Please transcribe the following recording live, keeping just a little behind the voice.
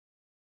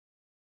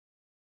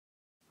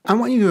I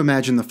want you to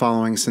imagine the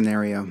following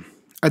scenario.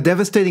 A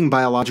devastating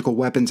biological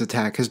weapons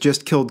attack has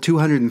just killed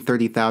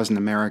 230,000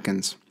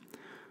 Americans.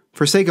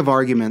 For sake of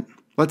argument,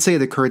 let's say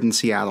it occurred in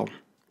Seattle.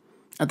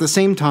 At the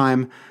same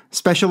time,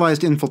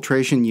 specialized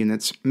infiltration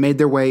units made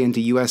their way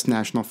into U.S.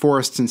 national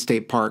forests and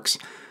state parks,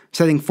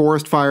 setting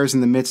forest fires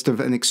in the midst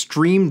of an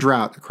extreme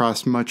drought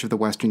across much of the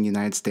western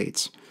United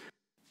States.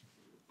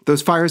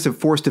 Those fires have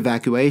forced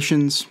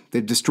evacuations,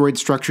 they've destroyed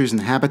structures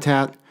and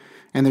habitat,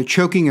 and they're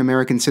choking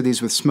American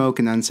cities with smoke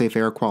and unsafe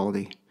air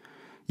quality.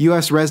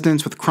 U.S.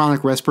 residents with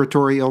chronic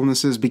respiratory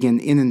illnesses begin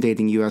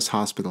inundating U.S.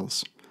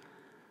 hospitals.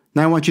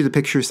 Now I want you to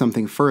picture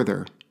something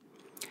further.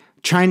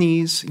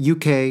 Chinese,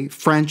 UK,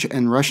 French,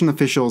 and Russian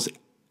officials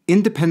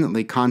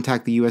independently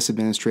contact the U.S.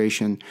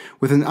 administration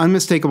with an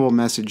unmistakable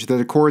message that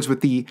accords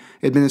with the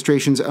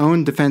administration's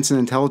own defense and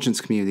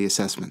intelligence community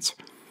assessments.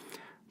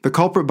 The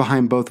culprit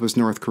behind both was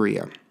North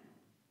Korea.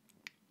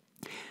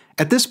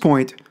 At this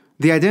point,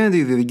 the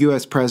identity of the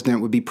U.S.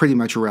 president would be pretty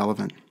much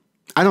irrelevant.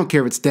 I don't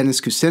care if it's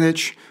Dennis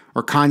Kucinich,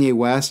 or Kanye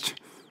West,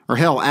 or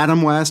hell,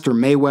 Adam West, or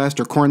Mae West,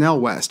 or Cornel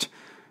West.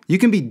 You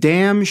can be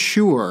damn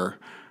sure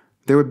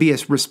there would be a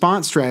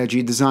response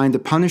strategy designed to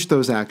punish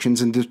those actions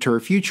and deter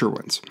future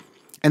ones.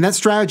 And that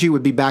strategy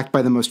would be backed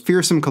by the most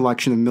fearsome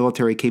collection of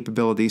military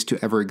capabilities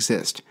to ever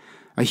exist.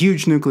 A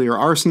huge nuclear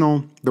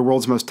arsenal, the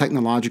world's most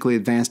technologically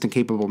advanced and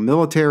capable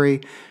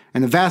military,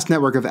 and a vast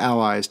network of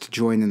allies to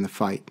join in the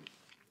fight.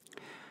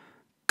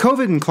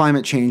 COVID and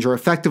climate change are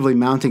effectively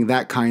mounting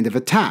that kind of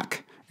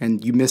attack,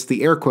 and you missed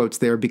the air quotes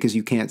there because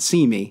you can't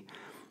see me.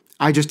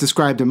 I just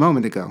described a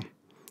moment ago,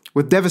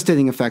 with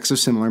devastating effects of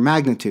similar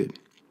magnitude.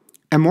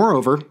 And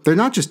moreover, they're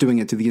not just doing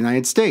it to the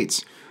United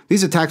States.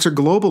 These attacks are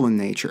global in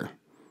nature.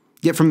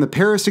 Yet from the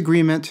Paris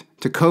Agreement,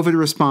 to COVID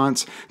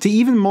response, to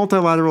even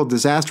multilateral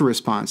disaster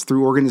response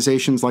through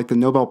organizations like the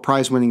Nobel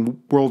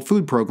Prize-winning World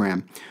Food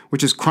Program,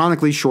 which is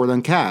chronically short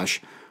on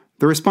cash,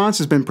 the response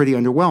has been pretty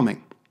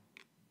underwhelming.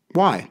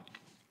 Why?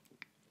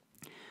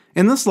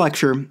 In this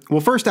lecture,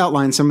 we'll first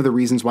outline some of the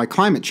reasons why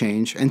climate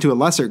change, and to a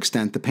lesser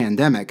extent the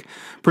pandemic,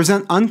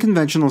 present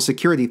unconventional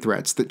security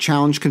threats that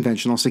challenge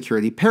conventional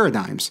security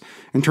paradigms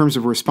in terms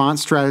of response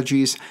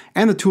strategies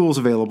and the tools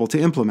available to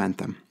implement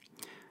them.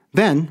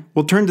 Then,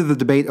 we'll turn to the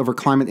debate over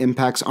climate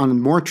impacts on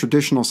more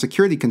traditional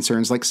security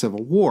concerns like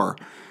civil war,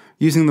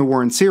 using the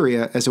war in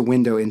Syria as a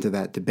window into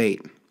that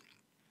debate.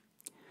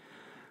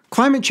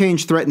 Climate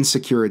change threatens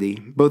security,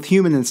 both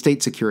human and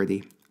state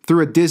security,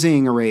 through a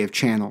dizzying array of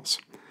channels.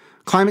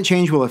 Climate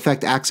change will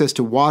affect access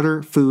to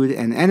water, food,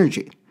 and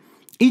energy,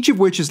 each of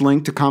which is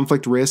linked to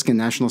conflict risk and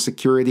national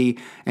security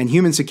and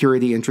human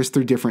security interests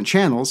through different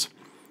channels,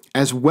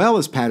 as well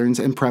as patterns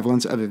and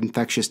prevalence of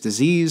infectious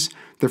disease,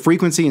 the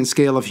frequency and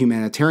scale of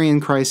humanitarian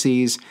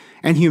crises,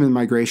 and human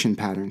migration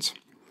patterns.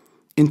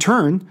 In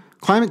turn,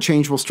 climate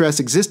change will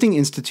stress existing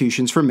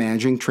institutions for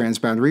managing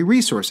transboundary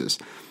resources,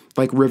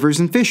 like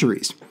rivers and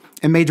fisheries,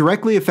 and may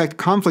directly affect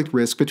conflict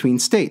risk between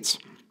states.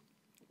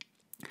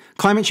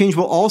 Climate change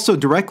will also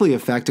directly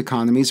affect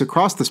economies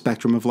across the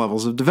spectrum of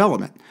levels of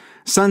development,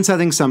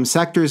 sunsetting some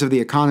sectors of the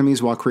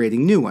economies while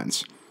creating new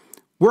ones.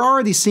 We're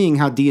already seeing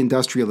how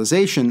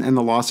deindustrialization and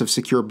the loss of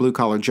secure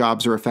blue-collar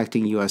jobs are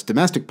affecting U.S.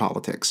 domestic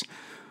politics.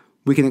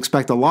 We can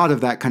expect a lot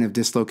of that kind of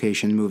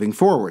dislocation moving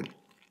forward.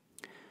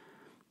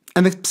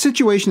 And the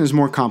situation is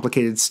more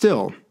complicated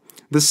still.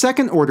 The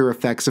second-order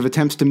effects of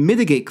attempts to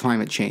mitigate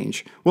climate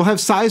change will have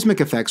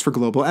seismic effects for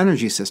global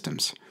energy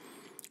systems.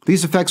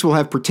 These effects will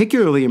have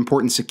particularly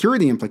important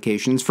security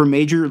implications for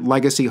major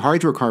legacy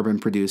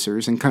hydrocarbon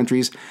producers in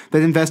countries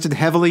that invested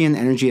heavily in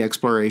energy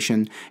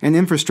exploration and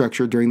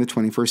infrastructure during the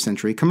 21st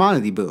century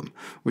commodity boom,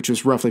 which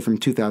was roughly from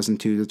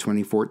 2002 to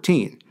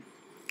 2014.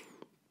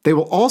 They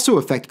will also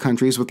affect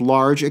countries with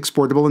large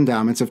exportable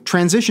endowments of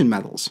transition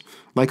metals,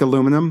 like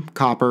aluminum,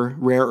 copper,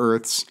 rare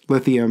earths,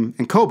 lithium,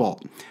 and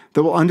cobalt,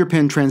 that will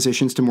underpin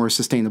transitions to more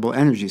sustainable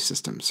energy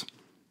systems.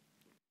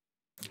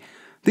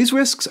 These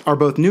risks are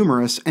both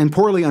numerous and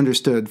poorly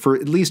understood for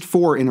at least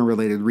four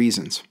interrelated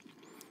reasons.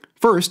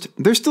 First,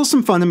 there's still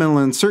some fundamental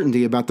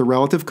uncertainty about the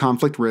relative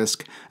conflict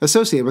risk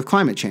associated with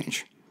climate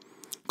change.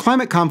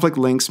 Climate conflict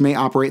links may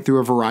operate through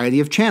a variety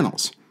of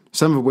channels,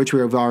 some of which we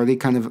have already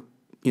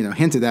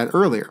hinted at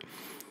earlier,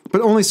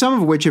 but only some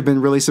of which have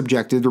been really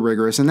subjected to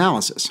rigorous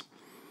analysis.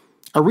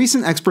 A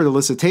recent expert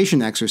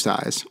elicitation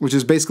exercise, which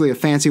is basically a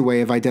fancy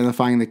way of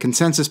identifying the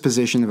consensus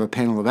position of a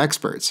panel of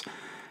experts,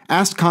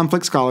 asked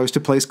conflict scholars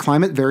to place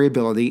climate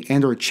variability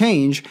and/or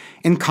change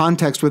in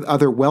context with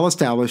other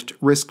well-established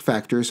risk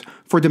factors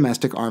for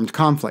domestic armed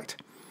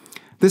conflict.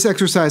 This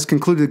exercise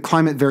concluded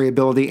climate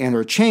variability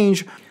and/or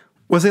change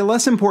was a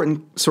less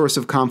important source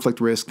of conflict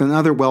risk than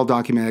other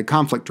well-documented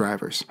conflict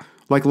drivers,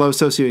 like low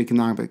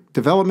socioeconomic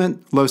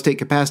development, low state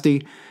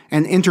capacity,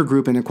 and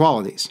intergroup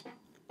inequalities.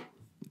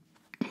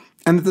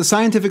 And that the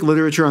scientific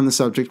literature on the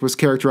subject was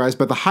characterized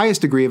by the highest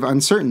degree of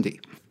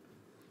uncertainty.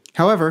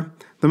 However,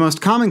 the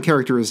most common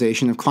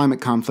characterization of climate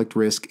conflict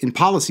risk in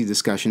policy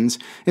discussions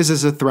is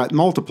as a threat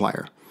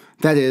multiplier.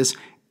 That is,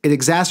 It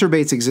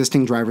exacerbates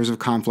existing drivers of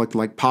conflict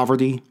like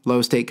poverty,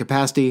 low state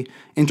capacity,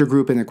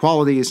 intergroup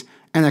inequalities,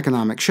 and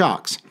economic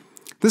shocks.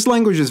 This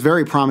language is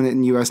very prominent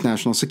in U.S.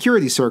 national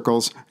security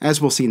circles,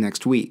 as we'll see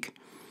next week.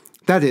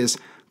 That is,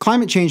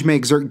 climate change may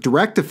exert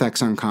direct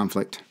effects on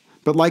conflict,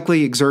 but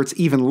likely exerts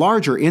even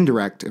larger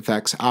indirect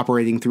effects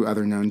operating through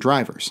other known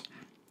drivers.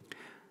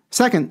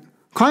 Second,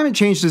 climate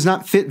change does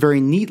not fit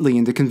very neatly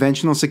into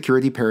conventional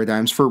security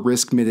paradigms for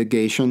risk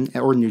mitigation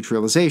or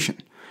neutralization.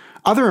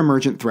 Other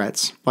emergent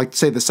threats, like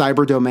say the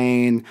cyber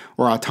domain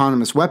or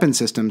autonomous weapon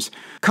systems,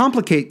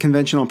 complicate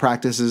conventional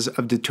practices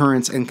of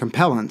deterrence and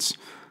compellence,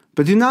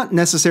 but do not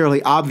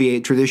necessarily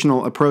obviate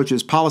traditional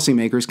approaches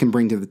policymakers can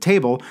bring to the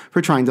table for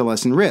trying to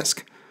lessen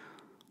risk.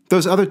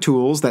 Those other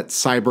tools, that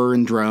cyber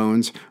and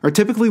drones, are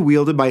typically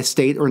wielded by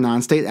state or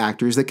non-state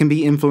actors that can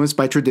be influenced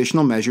by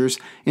traditional measures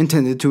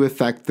intended to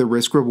affect the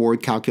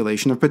risk-reward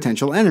calculation of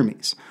potential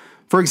enemies.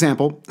 For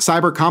example,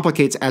 cyber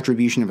complicates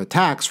attribution of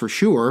attacks for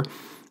sure,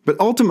 but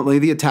ultimately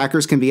the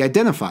attackers can be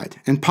identified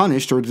and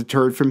punished or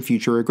deterred from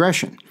future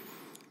aggression.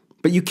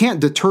 But you can't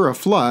deter a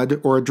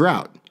flood or a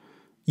drought.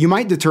 You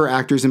might deter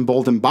actors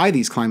emboldened by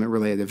these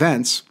climate-related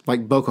events,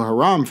 like Boko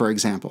Haram, for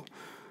example.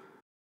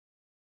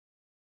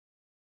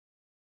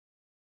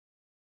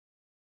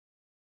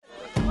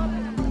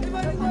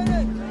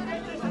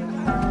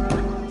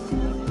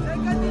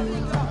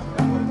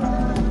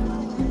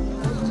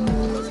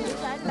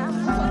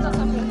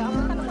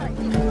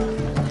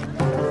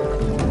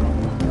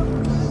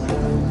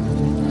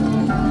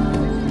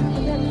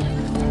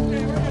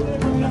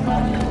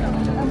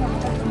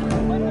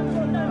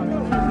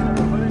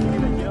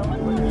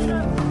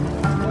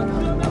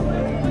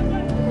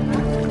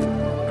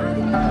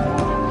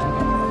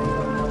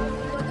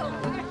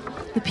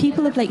 The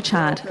people of Lake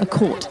Chad are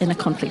caught in a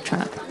conflict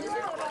trap.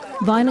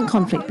 Violent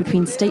conflict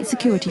between state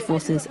security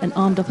forces and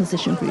armed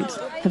opposition groups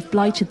have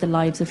blighted the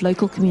lives of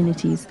local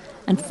communities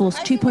and forced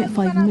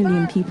 2.5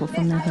 million people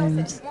from their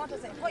homes.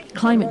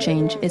 Climate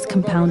change is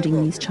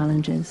compounding these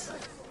challenges.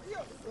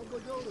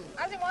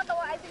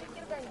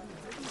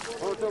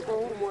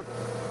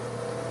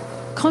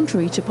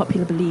 Contrary to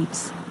popular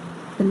beliefs,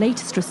 the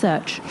latest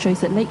research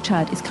shows that Lake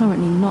Chad is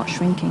currently not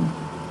shrinking.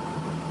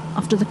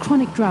 After the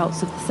chronic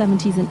droughts of the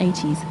 70s and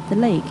 80s, the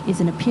lake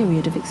is in a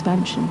period of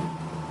expansion.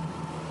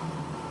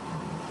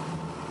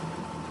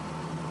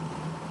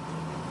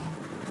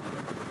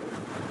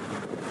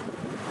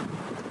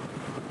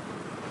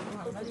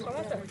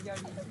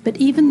 But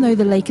even though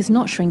the lake is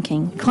not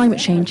shrinking, climate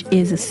change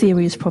is a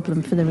serious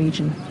problem for the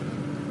region.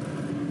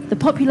 The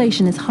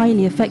population is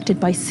highly affected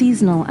by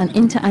seasonal and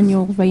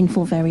interannual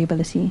rainfall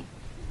variability.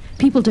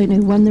 People don't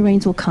know when the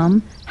rains will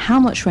come, how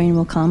much rain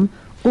will come,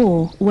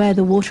 or where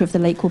the water of the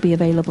lake will be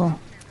available.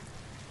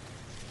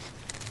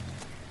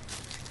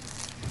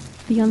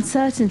 The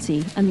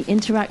uncertainty and the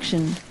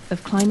interaction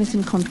of climate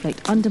and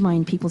conflict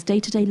undermine people's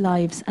day-to-day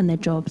lives and their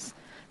jobs,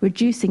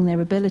 reducing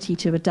their ability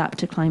to adapt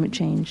to climate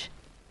change.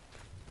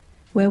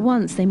 Where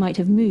once they might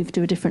have moved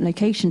to a different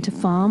location to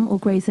farm or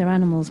graze their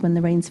animals when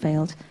the rains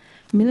failed,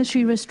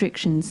 military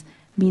restrictions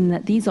mean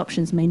that these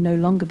options may no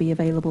longer be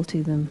available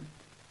to them.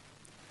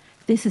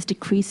 This is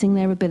decreasing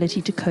their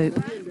ability to cope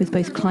with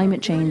both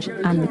climate change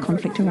and the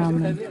conflict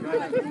around them.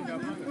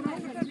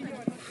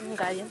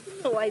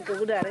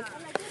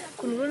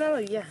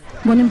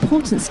 One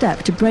important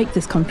step to break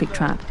this conflict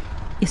trap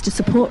is to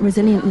support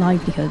resilient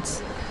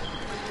livelihoods.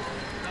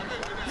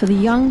 For the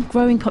young,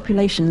 growing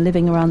population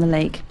living around the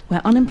lake,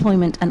 where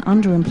unemployment and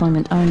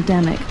underemployment are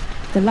endemic,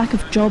 the lack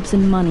of jobs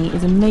and money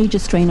is a major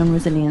strain on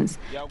resilience,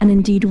 and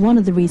indeed one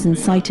of the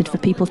reasons cited for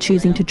people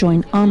choosing to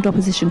join armed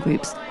opposition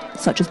groups,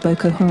 such as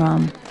Boko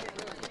Haram.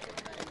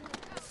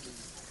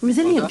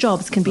 Resilient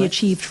jobs can be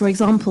achieved, for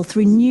example,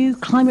 through new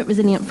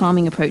climate-resilient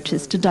farming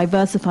approaches to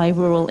diversify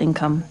rural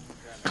income.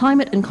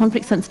 Climate and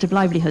conflict-sensitive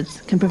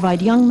livelihoods can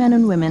provide young men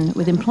and women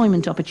with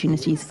employment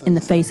opportunities in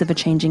the face of a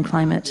changing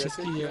climate.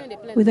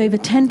 With over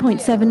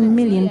 10.7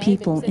 million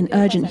people in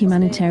urgent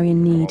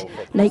humanitarian need,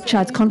 Lake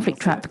Chad's conflict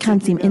trap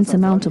can seem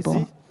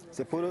insurmountable.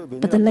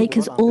 But the lake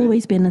has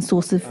always been a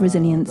source of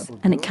resilience,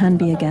 and it can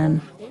be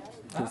again.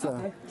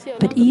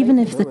 But even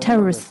if the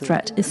terrorist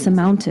threat is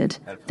surmounted,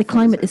 the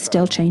climate is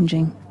still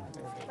changing.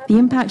 The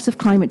impacts of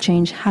climate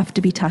change have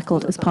to be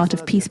tackled as part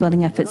of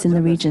peace-building efforts in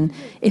the region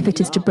if it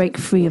is to break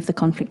free of the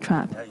conflict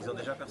trap.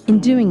 In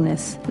doing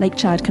this, Lake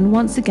Chad can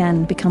once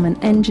again become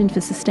an engine for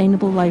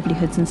sustainable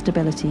livelihoods and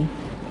stability.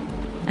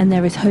 And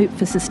there is hope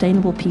for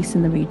sustainable peace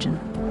in the region.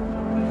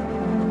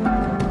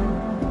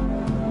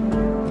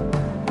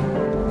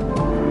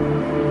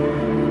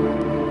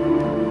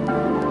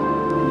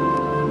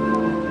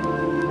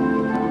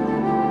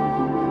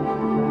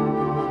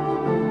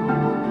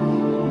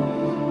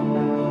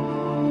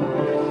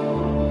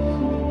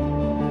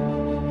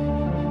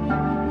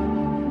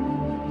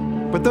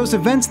 But those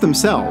events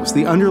themselves,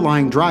 the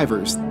underlying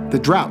drivers, the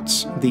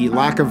droughts, the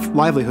lack of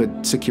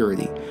livelihood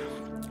security,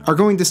 are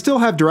going to still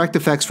have direct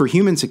effects for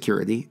human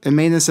security and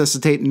may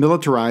necessitate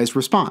militarized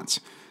response.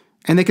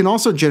 And they can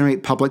also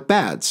generate public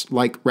bads,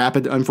 like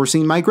rapid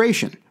unforeseen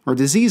migration or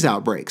disease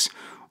outbreaks,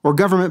 or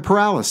government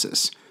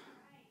paralysis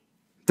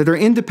that are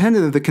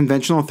independent of the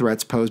conventional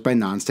threats posed by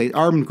non-state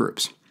armed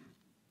groups.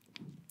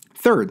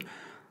 Third,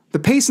 the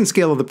pace and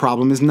scale of the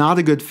problem is not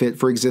a good fit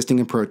for existing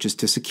approaches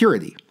to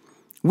security.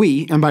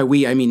 We, and by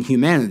we I mean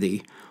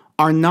humanity,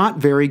 are not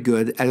very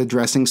good at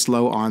addressing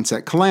slow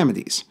onset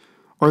calamities,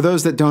 or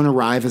those that don't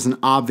arrive as an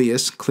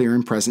obvious, clear,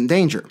 and present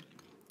danger.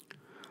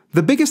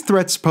 The biggest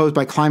threats posed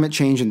by climate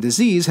change and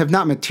disease have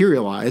not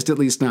materialized, at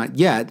least not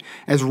yet,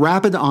 as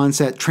rapid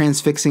onset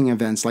transfixing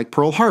events like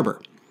Pearl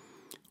Harbor.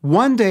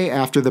 One day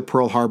after the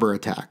Pearl Harbor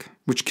attack,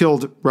 which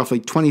killed roughly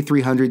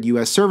 2,300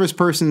 U.S. service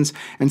persons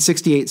and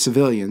 68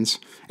 civilians,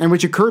 and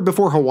which occurred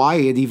before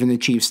Hawaii had even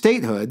achieved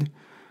statehood,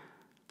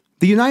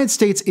 the United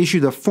States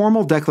issued a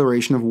formal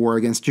declaration of war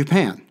against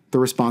Japan, the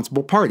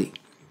responsible party.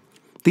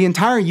 The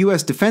entire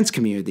U.S. defense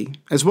community,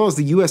 as well as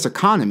the U.S.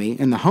 economy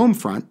and the home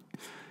front,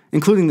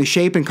 including the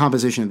shape and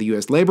composition of the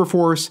U.S. labor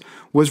force,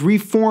 was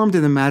reformed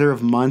in a matter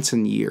of months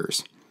and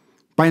years.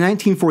 By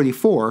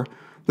 1944,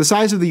 the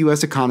size of the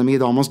U.S. economy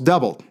had almost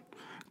doubled,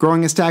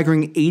 growing a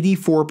staggering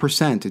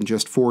 84% in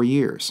just 4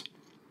 years.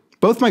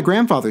 Both my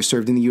grandfathers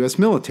served in the U.S.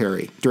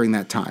 military during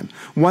that time,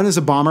 one as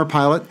a bomber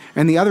pilot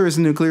and the other as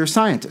a nuclear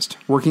scientist,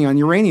 working on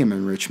uranium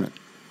enrichment.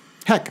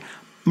 Heck,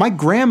 my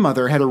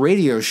grandmother had a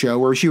radio show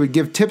where she would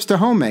give tips to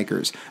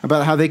homemakers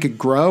about how they could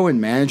grow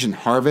and manage and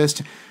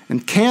harvest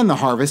and can the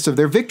harvests of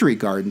their victory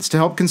gardens to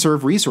help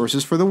conserve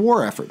resources for the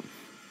war effort.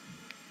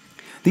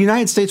 The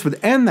United States would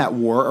end that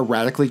war a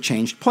radically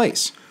changed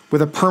place,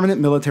 with a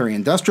permanent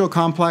military-industrial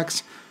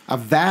complex, a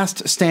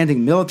vast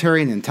standing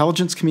military and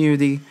intelligence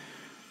community,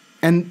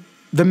 and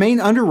the main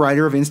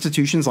underwriter of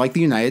institutions like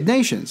the United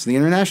Nations, the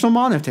International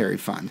Monetary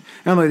Fund,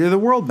 and later the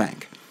World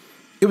Bank.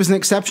 It was an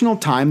exceptional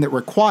time that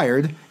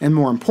required, and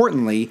more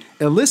importantly,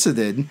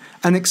 elicited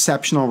an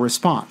exceptional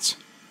response.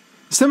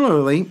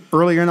 Similarly,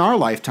 earlier in our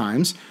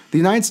lifetimes, the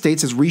United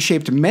States has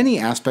reshaped many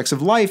aspects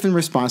of life in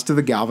response to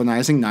the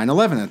galvanizing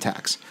 9/11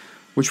 attacks,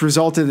 which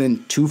resulted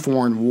in 2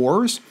 foreign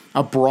wars,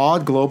 a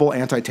broad global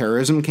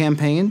anti-terrorism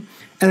campaign,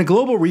 and a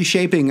global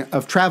reshaping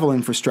of travel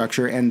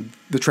infrastructure and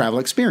the travel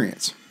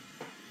experience.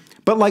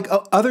 But like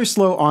other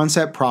slow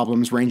onset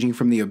problems ranging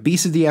from the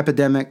obesity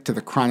epidemic to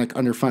the chronic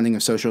underfunding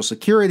of Social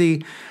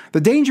Security, the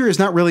danger is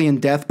not really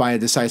in death by a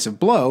decisive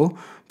blow,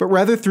 but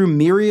rather through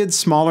myriad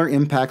smaller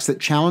impacts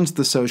that challenge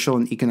the social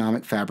and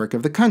economic fabric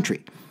of the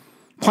country.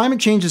 Climate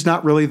change is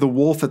not really the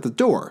wolf at the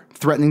door,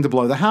 threatening to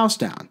blow the house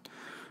down.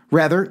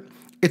 Rather,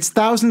 it's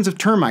thousands of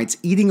termites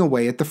eating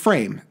away at the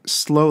frame,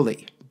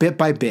 slowly, bit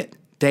by bit,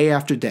 day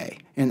after day,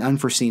 in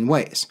unforeseen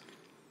ways.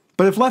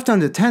 But if left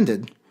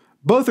unattended,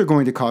 both are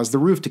going to cause the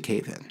roof to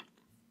cave in.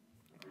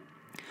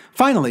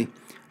 Finally,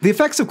 the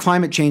effects of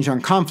climate change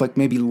on conflict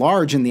may be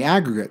large in the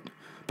aggregate,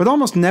 but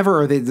almost never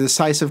are they the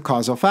decisive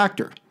causal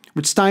factor,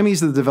 which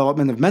stymies the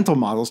development of mental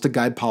models to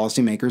guide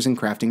policymakers in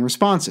crafting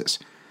responses.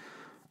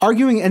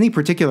 Arguing any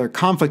particular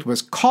conflict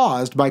was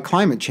caused by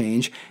climate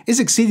change is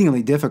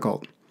exceedingly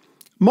difficult.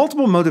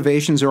 Multiple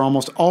motivations are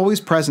almost always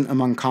present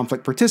among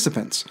conflict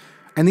participants,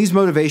 and these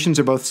motivations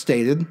are both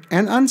stated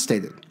and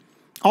unstated.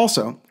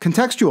 Also,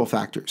 contextual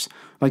factors,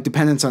 like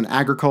dependence on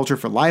agriculture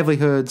for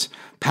livelihoods,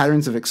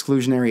 patterns of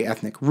exclusionary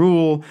ethnic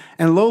rule,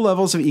 and low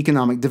levels of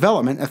economic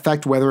development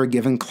affect whether a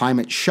given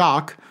climate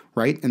shock,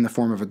 right, in the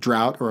form of a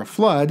drought or a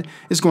flood,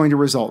 is going to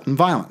result in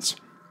violence.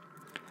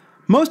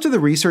 Most of the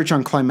research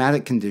on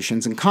climatic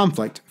conditions and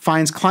conflict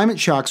finds climate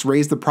shocks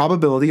raise the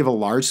probability of a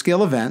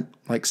large-scale event,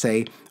 like,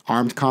 say,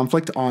 armed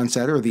conflict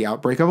onset or the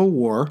outbreak of a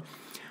war,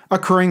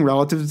 occurring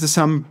relative to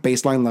some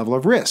baseline level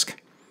of risk,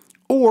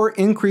 or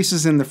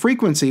increases in the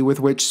frequency with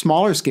which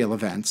smaller-scale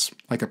events,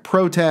 like a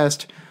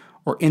protest,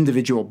 or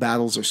individual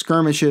battles or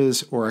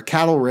skirmishes, or a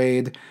cattle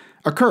raid,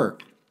 occur.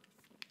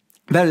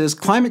 That is,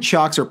 climate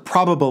shocks are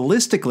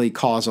probabilistically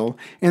causal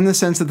in the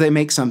sense that they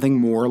make something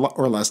more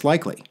or less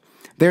likely.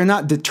 They are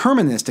not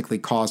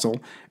deterministically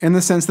causal in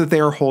the sense that they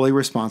are wholly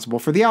responsible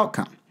for the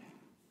outcome.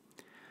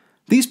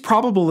 These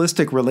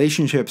probabilistic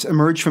relationships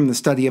emerge from the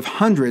study of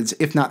hundreds,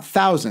 if not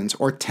thousands,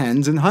 or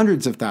tens and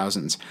hundreds of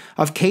thousands,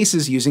 of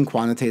cases using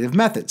quantitative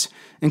methods,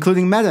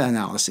 including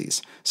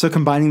meta-analyses, so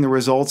combining the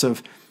results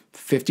of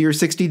 50 or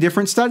 60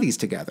 different studies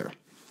together.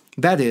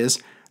 That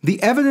is,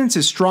 the evidence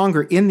is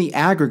stronger in the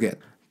aggregate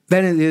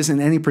than it is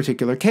in any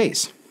particular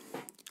case.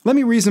 Let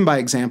me reason by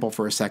example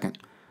for a second.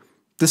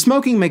 Does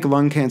smoking make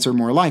lung cancer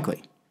more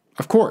likely?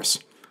 Of course.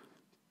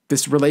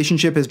 This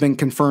relationship has been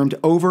confirmed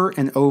over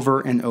and over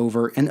and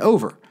over and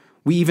over.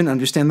 We even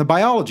understand the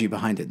biology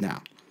behind it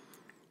now.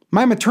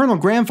 My maternal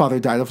grandfather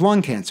died of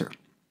lung cancer.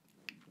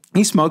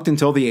 He smoked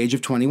until the age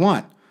of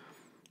 21.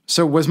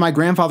 So was my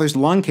grandfather's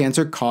lung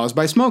cancer caused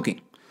by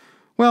smoking?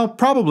 Well,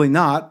 probably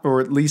not,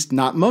 or at least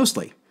not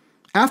mostly.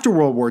 After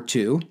World War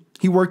II,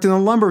 he worked in a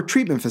lumber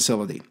treatment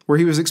facility where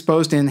he was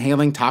exposed to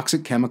inhaling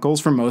toxic chemicals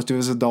for most of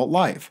his adult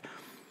life.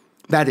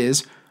 That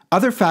is,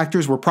 other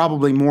factors were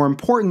probably more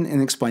important in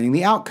explaining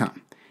the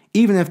outcome,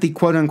 even if the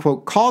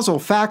quote-unquote causal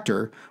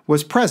factor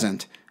was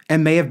present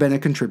and may have been a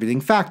contributing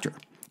factor,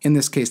 in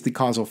this case the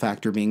causal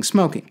factor being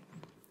smoking.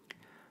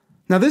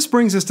 Now this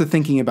brings us to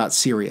thinking about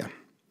Syria.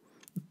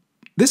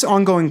 This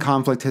ongoing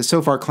conflict has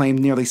so far claimed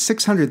nearly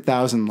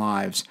 600,000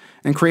 lives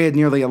and created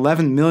nearly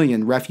 11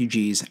 million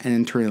refugees and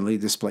internally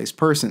displaced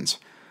persons.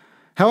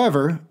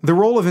 However, the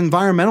role of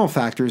environmental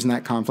factors in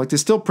that conflict is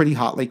still pretty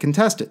hotly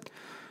contested.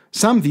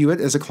 Some view it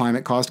as a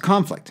climate-caused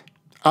conflict.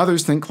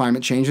 Others think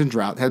climate change and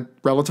drought had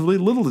relatively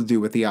little to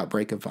do with the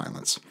outbreak of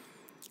violence.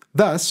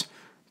 Thus,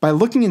 by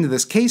looking into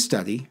this case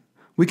study,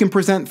 we can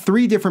present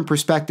three different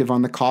perspectives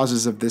on the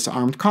causes of this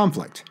armed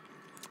conflict.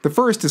 The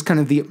first is kind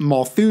of the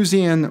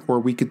Malthusian, or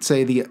we could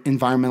say the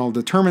environmental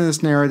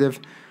determinist narrative.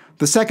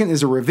 The second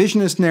is a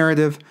revisionist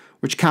narrative,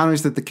 which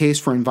counters that the case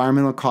for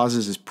environmental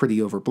causes is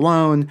pretty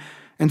overblown.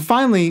 And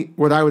finally,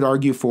 what I would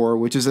argue for,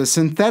 which is a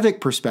synthetic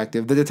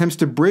perspective that attempts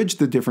to bridge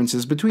the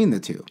differences between the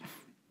two.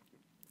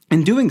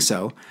 In doing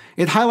so,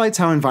 it highlights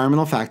how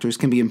environmental factors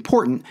can be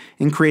important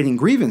in creating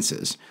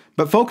grievances,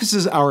 but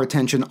focuses our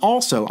attention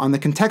also on the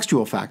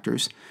contextual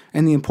factors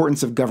and the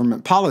importance of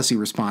government policy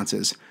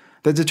responses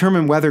that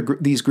determine whether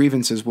these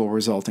grievances will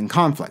result in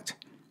conflict.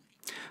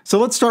 So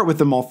let's start with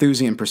the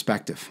Malthusian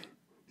perspective.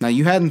 Now,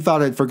 you hadn't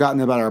thought I'd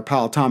forgotten about our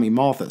pal Tommy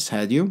Malthus,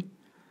 had you?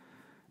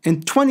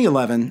 In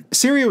 2011,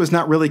 Syria was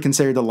not really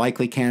considered a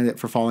likely candidate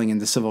for falling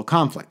into civil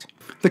conflict.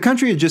 The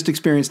country had just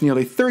experienced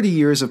nearly 30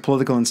 years of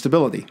political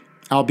instability,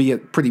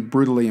 albeit pretty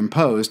brutally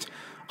imposed,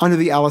 under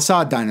the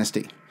al-Assad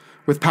dynasty,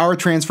 with power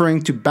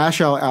transferring to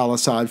Bashar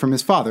al-Assad from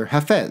his father,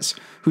 Hafez,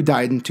 who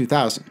died in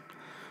 2000.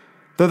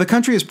 Though the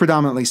country is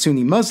predominantly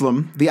Sunni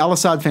Muslim, the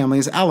al-Assad family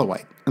is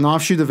Alawite, an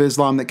offshoot of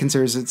Islam that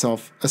considers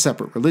itself a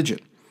separate religion.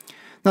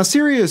 Now,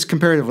 Syria is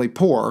comparatively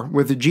poor,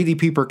 with the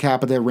GDP per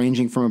capita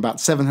ranging from about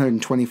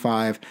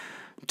 $725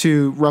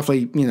 to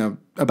roughly,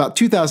 about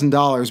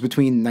 $2,000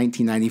 between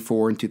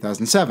 1994 and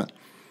 2007,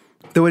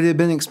 though it had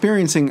been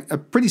experiencing a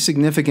pretty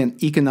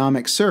significant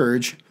economic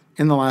surge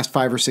in the last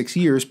 5 or 6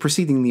 years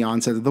preceding the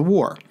onset of the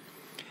war.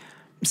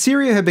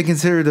 Syria had been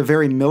considered a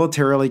very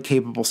militarily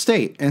capable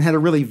state and had a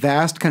really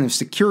vast kind of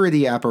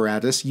security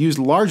apparatus used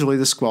largely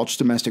to squelch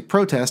domestic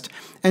protest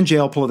and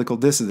jail political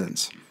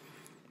dissidents.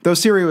 Though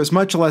Syria was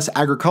much less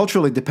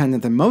agriculturally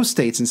dependent than most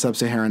states in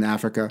sub-Saharan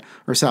Africa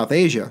or South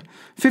Asia,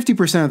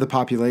 50% of the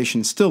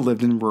population still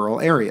lived in rural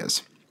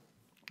areas.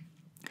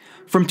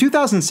 From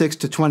 2006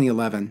 to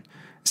 2011,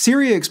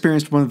 Syria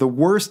experienced one of the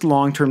worst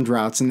long-term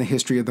droughts in the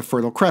history of the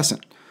Fertile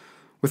Crescent,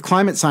 with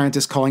climate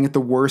scientists calling it the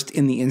worst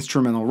in the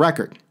instrumental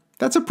record.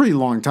 That's a pretty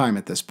long time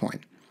at this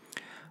point.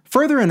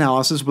 Further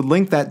analysis would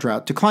link that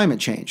drought to climate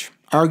change,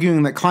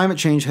 arguing that climate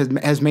change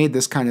has made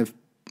this kind of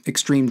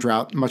extreme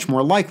drought much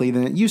more likely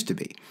than it used to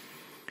be.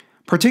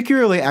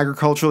 Particularly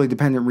agriculturally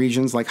dependent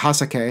regions like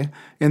Hasakeh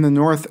in the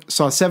north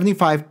saw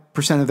 75%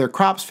 of their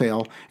crops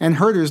fail, and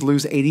herders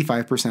lose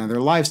 85% of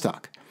their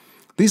livestock.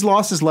 These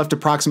losses left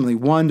approximately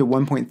 1 to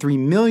 1.3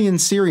 million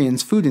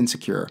Syrians food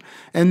insecure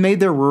and made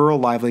their rural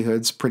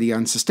livelihoods pretty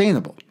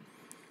unsustainable.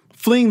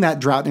 Fleeing that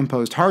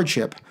drought-imposed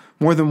hardship,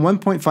 more than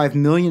 1.5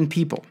 million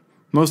people,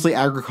 mostly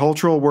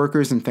agricultural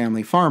workers and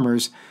family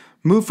farmers,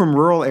 moved from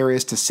rural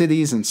areas to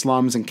cities and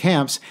slums and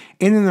camps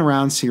in and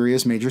around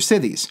Syria's major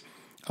cities: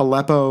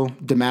 Aleppo,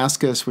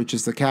 Damascus, which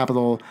is the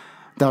capital,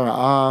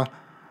 Daraa,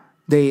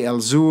 Deir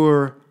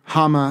el-Zur,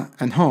 Hama,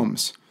 and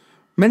Homs.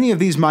 Many of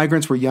these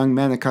migrants were young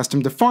men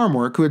accustomed to farm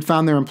work who had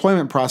found their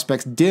employment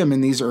prospects dim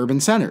in these urban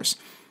centers.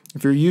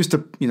 If you're used to,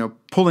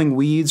 pulling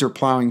weeds or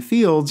plowing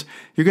fields,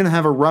 you're going to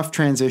have a rough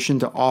transition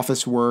to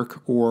office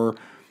work or,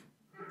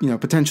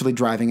 potentially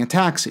driving a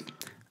taxi.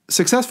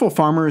 Successful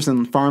farmers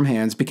and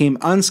farmhands became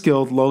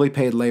unskilled, lowly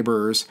paid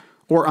laborers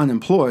or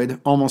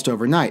unemployed almost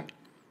overnight.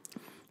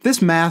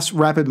 This mass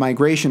rapid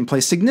migration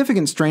placed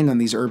significant strain on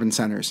these urban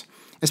centers,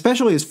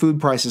 especially as food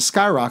prices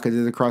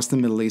skyrocketed across the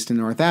Middle East and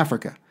North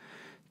Africa.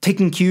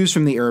 Taking cues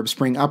from the Arab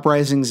Spring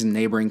uprisings in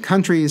neighboring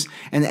countries,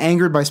 and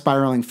angered by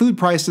spiraling food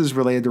prices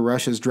related to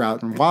Russia's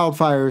drought and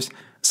wildfires,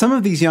 some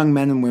of these young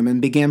men and women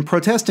began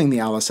protesting the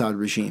al-Assad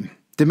regime,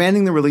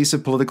 demanding the release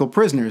of political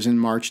prisoners in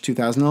March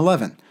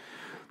 2011.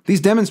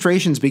 These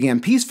demonstrations began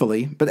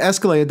peacefully, but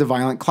escalated to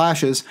violent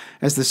clashes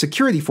as the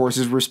security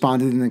forces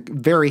responded in a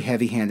very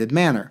heavy-handed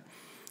manner.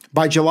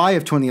 By July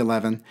of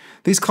 2011,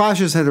 these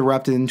clashes had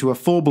erupted into a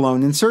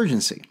full-blown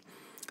insurgency.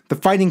 The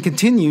fighting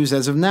continues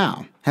as of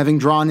now, having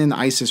drawn in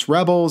ISIS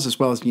rebels, as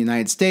well as the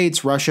United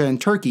States, Russia, and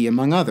Turkey,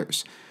 among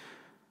others.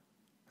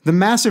 The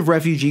massive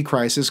refugee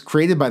crisis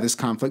created by this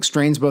conflict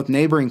strains both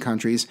neighboring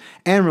countries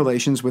and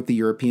relations with the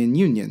European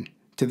Union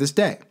to this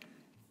day.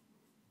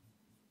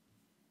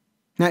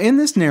 Now, in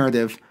this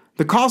narrative,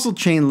 the causal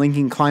chain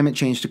linking climate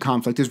change to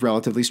conflict is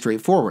relatively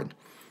straightforward.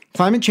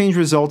 Climate change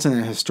results in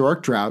a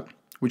historic drought,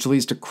 which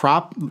leads to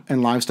crop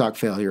and livestock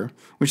failure,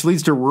 which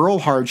leads to rural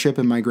hardship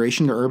and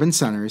migration to urban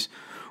centers,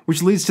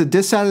 which leads to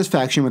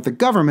dissatisfaction with the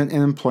government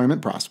and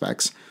employment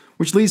prospects,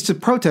 which leads to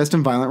protest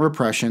and violent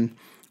repression,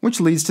 which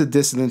leads to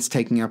dissidents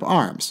taking up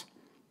arms.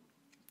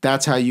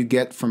 That's how you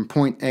get from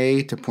point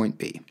A to point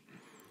B.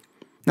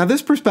 Now,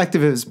 this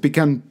perspective has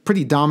become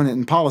pretty dominant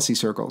in policy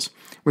circles,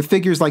 with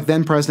figures like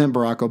then-President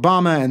Barack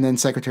Obama and then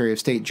Secretary of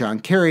State John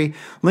Kerry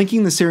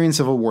linking the Syrian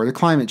civil war to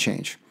climate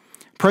change.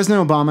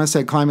 President Obama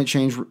said climate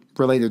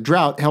change-related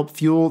drought helped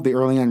fuel the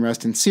early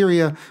unrest in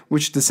Syria,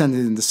 which descended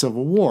into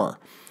civil war.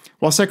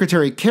 While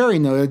Secretary Kerry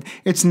noted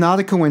it's not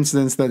a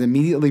coincidence that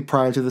immediately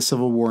prior to the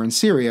civil war in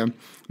Syria,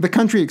 the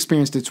country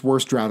experienced its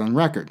worst drought on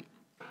record.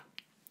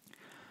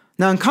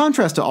 Now, in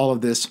contrast to all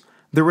of this,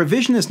 the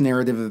revisionist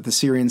narrative of the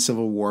Syrian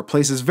civil war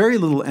places very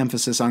little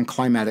emphasis on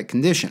climatic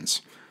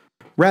conditions.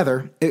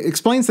 Rather, it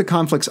explains the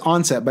conflict's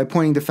onset by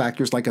pointing to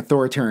factors like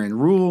authoritarian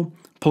rule,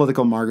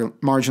 political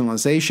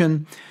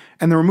marginalization,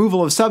 and the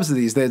removal of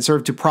subsidies that had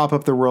served to prop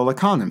up the rural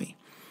economy.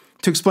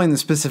 To explain the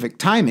specific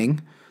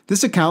timing,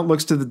 this account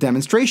looks to the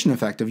demonstration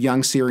effect of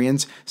young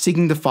Syrians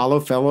seeking to follow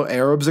fellow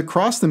Arabs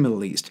across the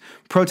Middle East,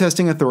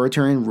 protesting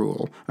authoritarian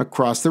rule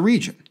across the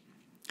region.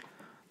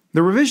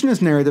 The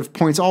revisionist narrative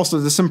points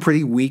also to some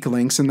pretty weak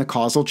links in the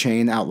causal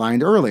chain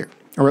outlined earlier,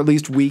 or at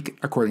least weak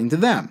according to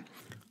them.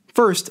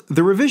 First,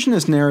 the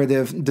revisionist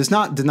narrative does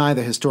not deny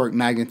the historic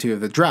magnitude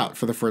of the drought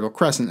for the Fertile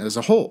Crescent as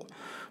a whole,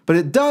 but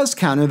it does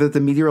counter that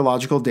the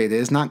meteorological data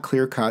is not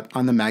clear-cut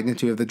on the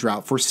magnitude of the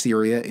drought for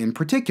Syria in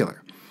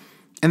particular,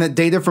 and that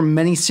data from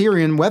many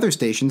Syrian weather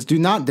stations do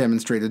not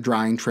demonstrate a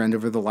drying trend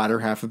over the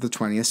latter half of the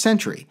 20th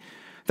century.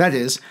 That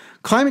is,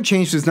 climate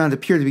change does not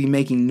appear to be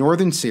making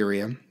northern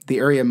Syria, the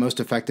area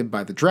most affected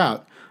by the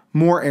drought,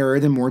 more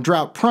arid and more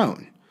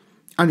drought-prone.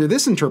 Under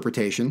this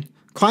interpretation,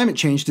 climate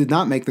change did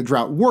not make the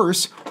drought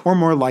worse or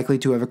more likely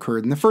to have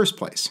occurred in the first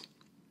place.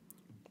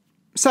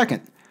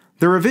 Second,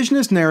 the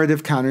revisionist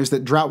narrative counters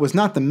that drought was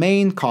not the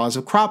main cause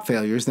of crop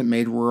failures that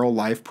made rural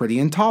life pretty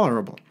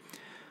intolerable.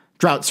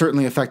 Drought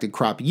certainly affected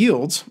crop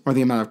yields, or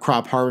the amount of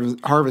crop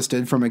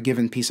harvested from a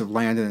given piece of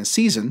land in a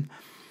season,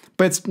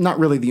 but it's not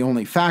really the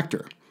only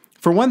factor.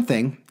 For one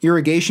thing,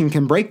 irrigation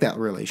can break that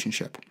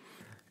relationship.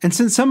 And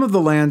since some of the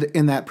land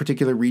in that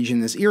particular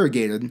region is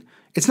irrigated,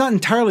 it's not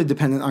entirely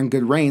dependent on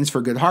good rains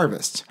for good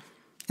harvests.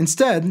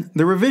 Instead,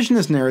 the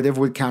revisionist narrative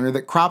would counter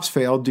that crops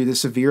failed due to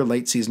severe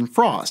late-season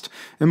frost,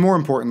 and more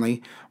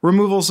importantly,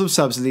 removals of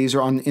subsidies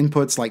on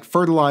inputs like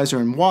fertilizer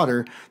and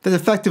water that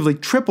effectively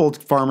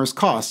tripled farmers'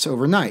 costs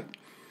overnight.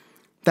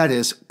 That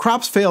is,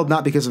 crops failed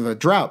not because of a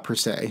drought per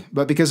se,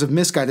 but because of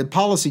misguided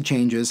policy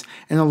changes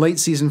and a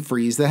late-season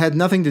freeze that had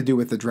nothing to do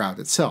with the drought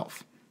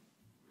itself.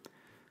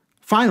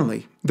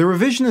 Finally, the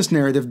revisionist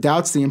narrative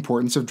doubts the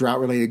importance of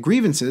drought-related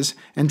grievances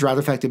and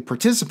drought-affected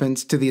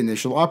participants to the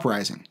initial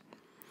uprising.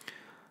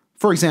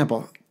 For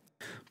example,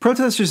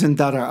 protesters in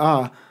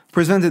Daraa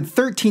presented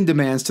 13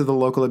 demands to the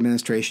local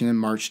administration in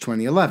March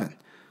 2011.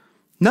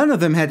 None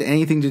of them had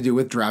anything to do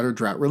with drought or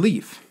drought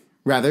relief.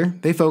 Rather,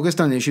 they focused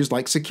on issues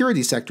like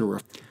security sector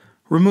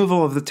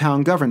removal of the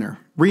town governor,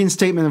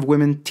 reinstatement of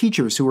women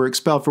teachers who were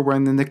expelled for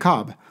wearing the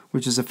niqab,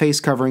 which is a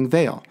face-covering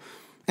veil,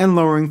 and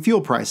lowering fuel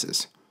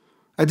prices.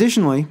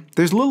 Additionally,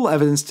 there's little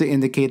evidence to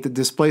indicate that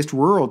displaced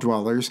rural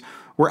dwellers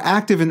were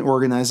active in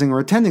organizing or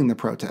attending the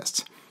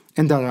protests.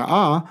 In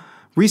Daraa,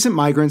 recent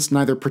migrants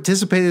neither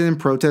participated in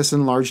protests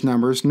in large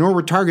numbers nor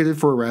were targeted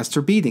for arrests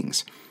or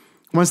beatings.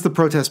 Once the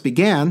protests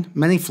began,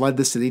 many fled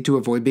the city to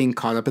avoid being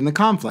caught up in the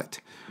conflict.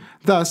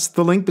 Thus,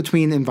 the link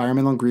between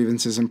environmental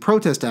grievances and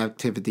protest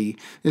activity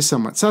is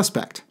somewhat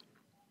suspect.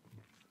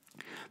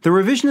 The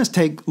revisionist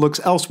take looks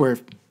elsewhere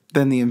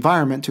than the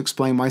environment to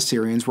explain why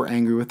Syrians were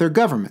angry with their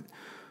government,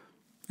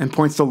 and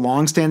points to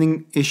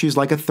long-standing issues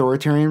like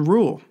authoritarian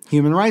rule,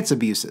 human rights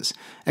abuses,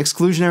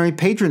 exclusionary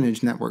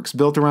patronage networks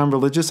built around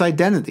religious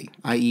identity,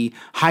 i.e.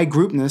 high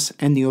groupness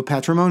and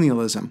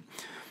neo-patrimonialism,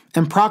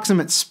 and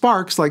proximate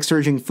sparks like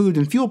surging food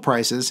and fuel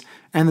prices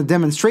and the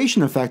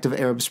demonstration effect of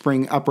Arab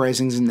Spring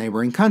uprisings in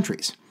neighboring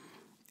countries.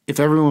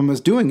 If everyone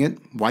was doing it,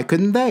 why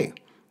couldn't they?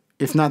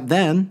 If not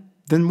then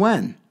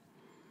when?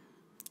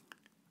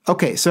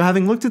 Okay, so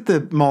having looked at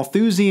the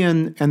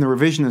Malthusian and the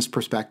revisionist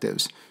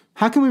perspectives,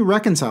 how can we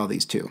reconcile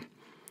these two?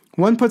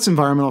 One puts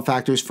environmental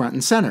factors front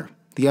and center.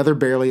 The other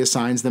barely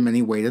assigns them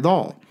any weight at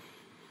all.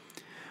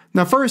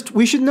 Now first,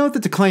 we should note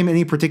that to claim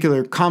any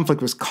particular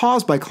conflict was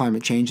caused by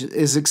climate change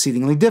is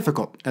exceedingly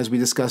difficult, as we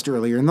discussed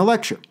earlier in the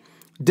lecture.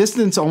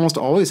 Dissidents almost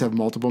always have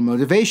multiple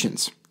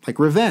motivations, like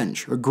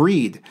revenge, or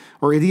greed,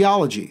 or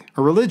ideology,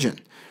 or religion.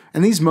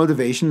 And these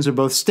motivations are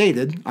both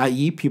stated,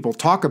 i.e. people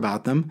talk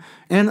about them,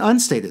 and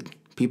unstated,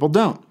 people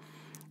don't.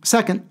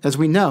 Second, as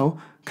we know,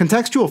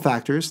 contextual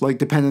factors like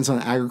dependence on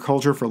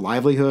agriculture for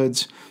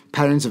livelihoods,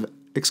 patterns of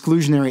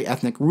exclusionary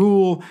ethnic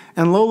rule,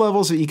 and low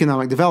levels of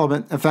economic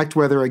development affect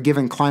whether a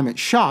given climate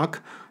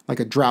shock,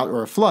 like a drought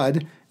or a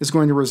flood, is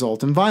going to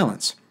result in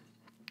violence.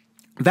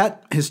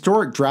 That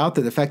historic drought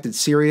that affected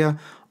Syria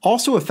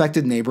also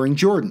affected neighboring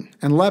Jordan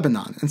and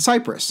Lebanon and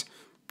Cyprus,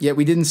 yet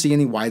we didn't see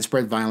any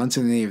widespread violence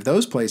in any of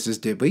those places,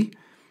 did we?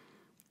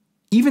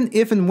 Even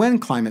if and when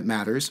climate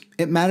matters,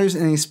 it matters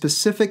in a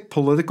specific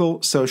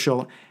political,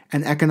 social,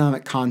 and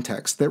economic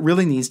context that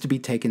really needs to be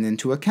taken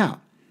into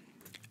account.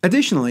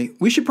 Additionally,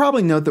 we should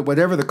probably note that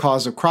whatever the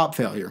cause of crop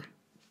failure,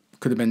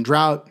 could have been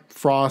drought,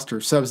 frost,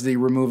 or subsidy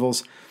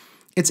removals,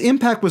 its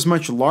impact was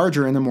much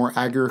larger in a more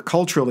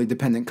agriculturally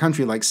dependent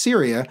country like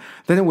Syria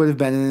than it would have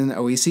been in an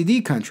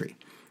OECD country,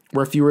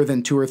 where fewer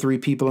than 2 or 3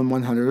 people in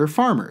 100 are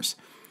farmers.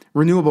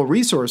 Renewable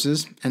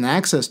resources, and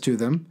access to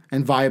them,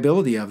 and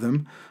viability of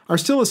them, are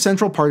still a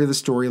central part of the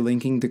story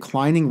linking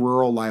declining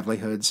rural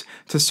livelihoods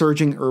to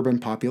surging urban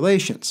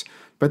populations,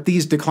 but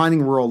these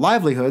declining rural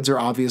livelihoods are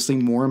obviously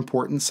more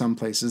important some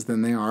places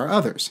than they are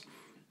others.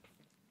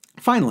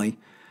 Finally,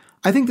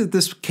 I think that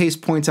this case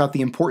points out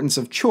the importance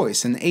of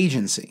choice and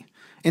agency.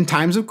 In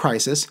times of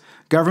crisis,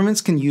 governments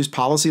can use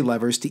policy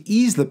levers to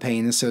ease the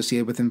pain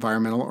associated with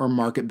environmental or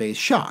market-based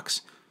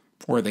shocks,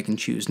 or they can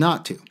choose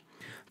not to.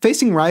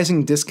 Facing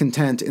rising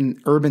discontent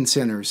in urban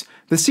centers,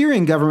 the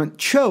Syrian government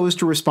chose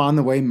to respond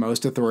the way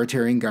most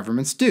authoritarian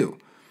governments do,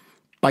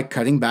 by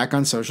cutting back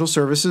on social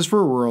services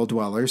for rural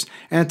dwellers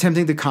and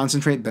attempting to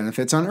concentrate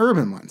benefits on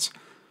urban ones.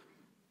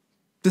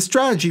 The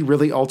strategy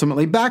really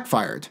ultimately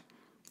backfired.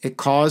 It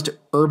caused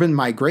urban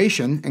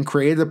migration and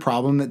created a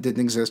problem that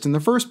didn't exist in the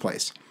first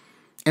place.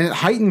 And it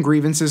heightened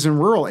grievances in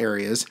rural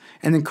areas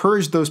and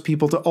encouraged those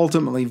people to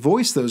ultimately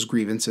voice those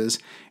grievances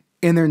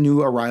in their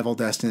new arrival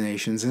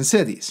destinations and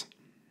cities.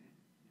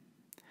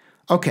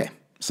 Okay,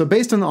 so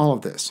based on all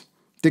of this,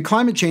 did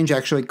climate change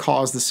actually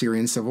cause the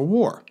Syrian civil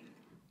war?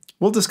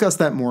 We'll discuss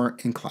that more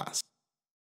in class.